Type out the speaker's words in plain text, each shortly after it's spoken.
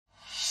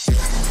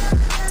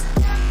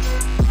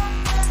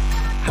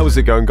How's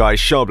it going, guys?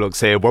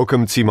 SharkBlox here.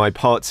 Welcome to my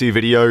part 2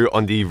 video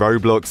on the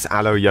Roblox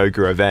Alo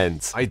Yoga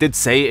Event. I did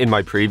say in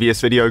my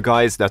previous video,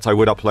 guys, that I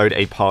would upload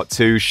a part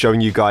 2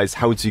 showing you guys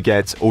how to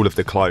get all of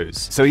the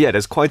clothes. So yeah,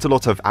 there's quite a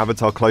lot of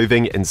avatar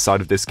clothing inside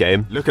of this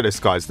game. Look at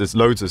this, guys. There's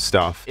loads of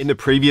stuff. In the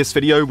previous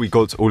video, we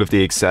got all of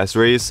the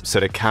accessories.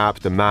 So the cap,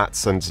 the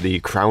mats, and the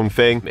crown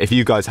thing. If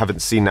you guys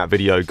haven't seen that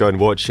video, go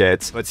and watch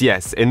it. But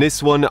yes, in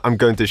this one, I'm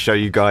going to show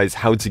you guys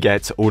how to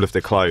get all of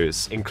the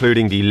clothes,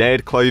 including the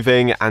layered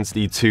clothing and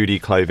the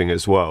 2D clothing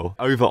as well.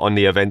 Over on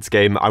the event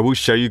game, I will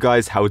show you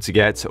guys how to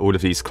get all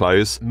of these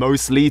clothes.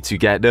 Mostly to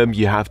get them,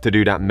 you have to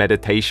do that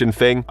meditation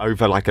thing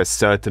over like a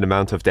certain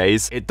amount of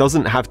days. It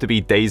doesn't have to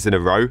be days in a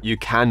row. You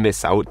can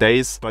miss out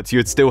days, but you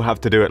would still have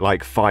to do it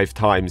like 5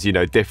 times, you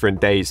know, different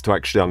days to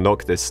actually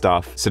unlock this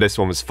stuff. So this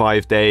one was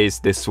 5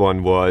 days. This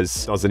one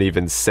was, doesn't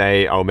even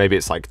say, oh, maybe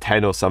it's like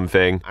 10 or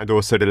something. And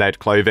also the layered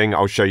clothing,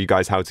 I'll show you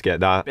guys how to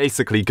get that.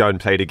 Basically, go and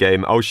play the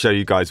game. I'll show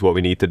you guys what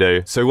we need to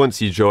do. So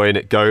once you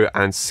join, go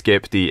and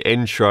skip the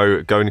intro,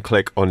 go and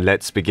click on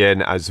let's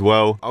begin as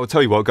well. I'll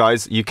tell you what,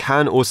 guys, you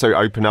can also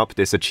open up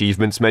this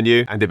achievements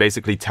menu and it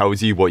basically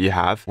tells you what you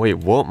have. Wait,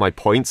 what? My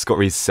points got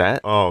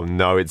reset? Oh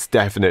no, it's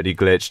definitely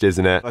glitched,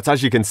 isn't it? But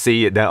as you can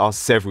see, there are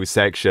several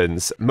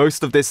sections.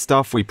 Most of this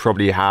stuff we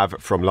probably have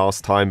from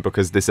last time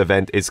because this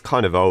event is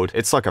kind of old.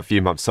 It's like a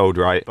few months old,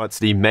 right? But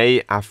the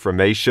May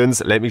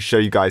affirmations, let me show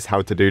you guys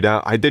how to do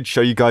that. I did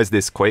show you guys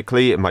this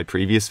quickly in my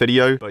previous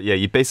video, but yeah,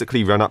 you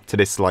basically run up to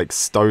this like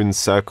stone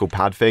circle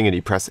pad thing and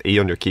you press E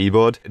on your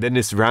keyboard. Then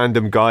this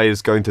random guy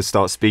is going to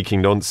start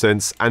speaking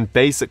nonsense and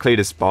basically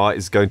this bar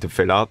is going to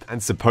fill up,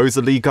 and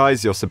supposedly,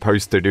 guys, you're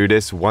supposed to do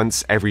this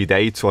once every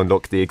day to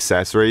unlock the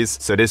accessories.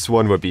 So this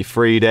one would be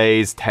 3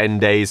 days, 10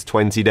 days,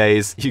 20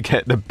 days. You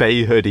get the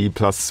Bay hoodie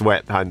plus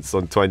sweatpants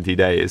on 20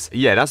 days.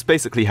 Yeah, that's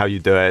basically how you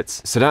do it.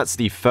 So that's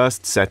the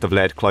first set of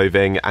layered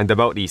clothing, and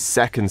about the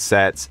second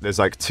set, there's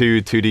like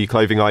 2 2D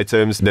clothing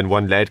items and then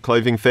 1 layered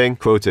clothing thing,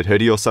 quilted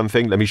hoodie or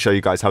something. Let me show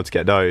you guys how to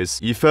get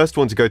those. You first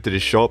want to go to the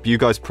shop. You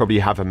guys probably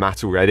have a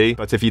mat already,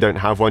 but if you don't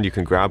have one, you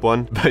can grab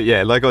one. But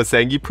yeah, like I was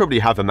saying, you probably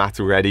have a mat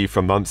already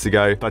from months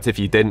ago, but if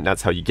you didn't,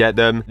 that's how you get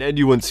them. Then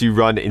you want to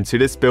run into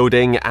this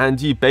building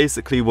and you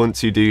basically want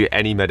to do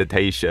any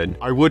meditation.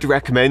 I would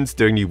recommend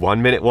doing the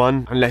 1 minute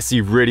one, unless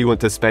you really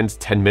want to spend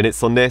 10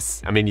 minutes on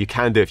this. I mean, you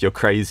can do if you're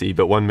crazy,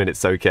 but 1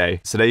 minute's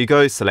okay. So there you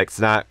go, select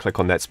that, click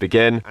on let's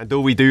begin. And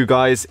all we do,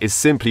 guys, is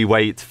simply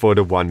wait for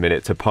the 1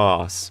 minute to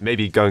pass.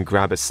 Maybe go and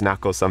grab a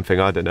snack or something,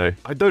 I don't know.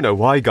 I don't know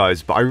why,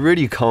 guys, but I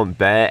really can't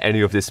bear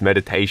any of this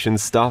meditation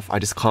stuff. I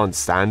just can't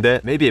stand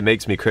it. Maybe it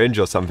makes me cringe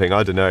or something,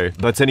 I don't know.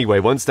 But anyway,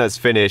 once that's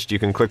finished, you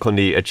can click on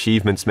the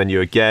achievements menu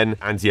again,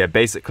 and yeah,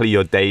 basically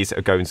your days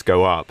are going to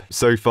go up.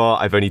 So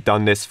far, I've only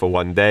done this for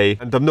 1 day,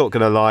 and I'm not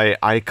gonna lie,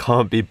 I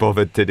can't be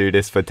bothered to do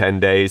this for 10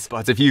 days.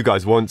 But if you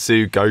guys want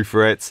to, go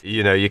for it.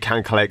 You know, you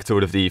can collect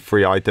all of the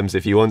free items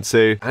if you want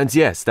to. And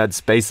yes,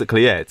 that's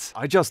basically it.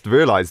 I just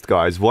realized,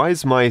 guys, why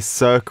is my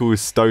circle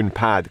stone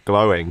pad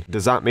glowing?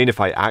 Does that mean if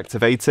I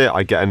activate it,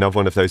 I get another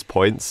one of those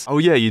points? Oh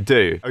yeah, you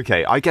do.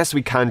 Okay, I guess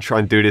we can try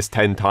and do this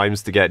 10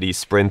 times to get the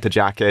sprinter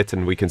jacket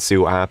and we can see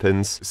what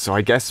happens. So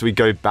I guess we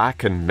go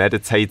back and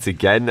meditate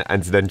again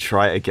and then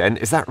try it again.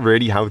 Is that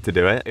really how to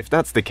do it? If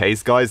that's the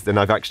case, guys, then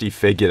I've actually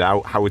figured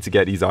out how to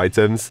get these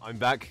items. I'm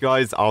back,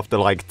 guys, after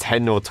like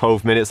 10 or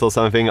 12 minutes or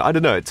something. I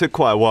don't know, it took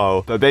quite a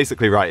while. But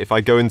basically, right, if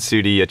I go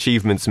into the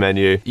achievements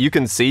menu, you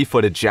can see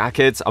for the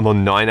jacket, I'm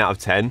on 9 out of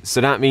 10.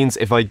 So that means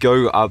if I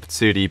go up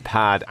to the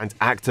pad and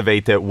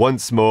activate it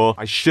once more,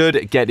 I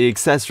should get the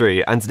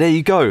accessory. And there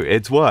you go,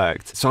 it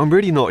worked. So I'm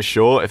really not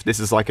sure if this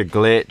is like a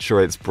glitch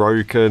or it's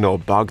broken or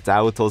bugged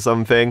out or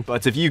something.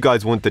 But if you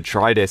guys want to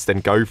try this, then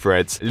go for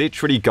it.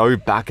 Literally go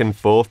back and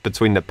forth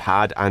between the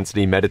pad and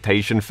the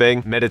meditation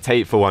thing.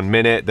 Meditate for 1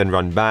 minute, then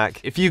run back.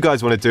 If you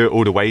guys want to do it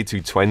all the way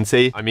to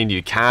 20, I mean,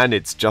 you can.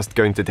 It's just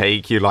going to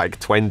take you like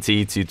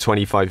 20 to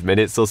 25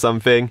 minutes or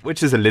something,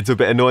 which is a little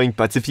bit annoying.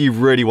 But if you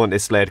really want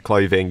this layered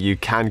clothing, you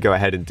can go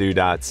ahead and do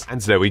that.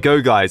 And there we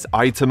go, guys.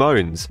 Item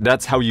owned.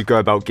 That's how you go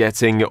about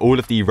getting all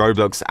of the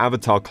Roblox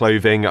avatar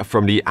clothing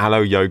from the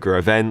Alo Yoga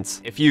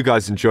event. If you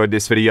guys enjoyed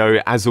this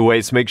video, as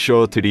always, make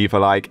sure to leave a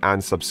like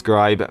and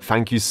subscribe.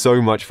 Thank you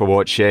so much for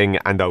watching,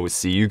 and I will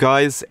see you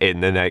guys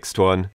in the next one.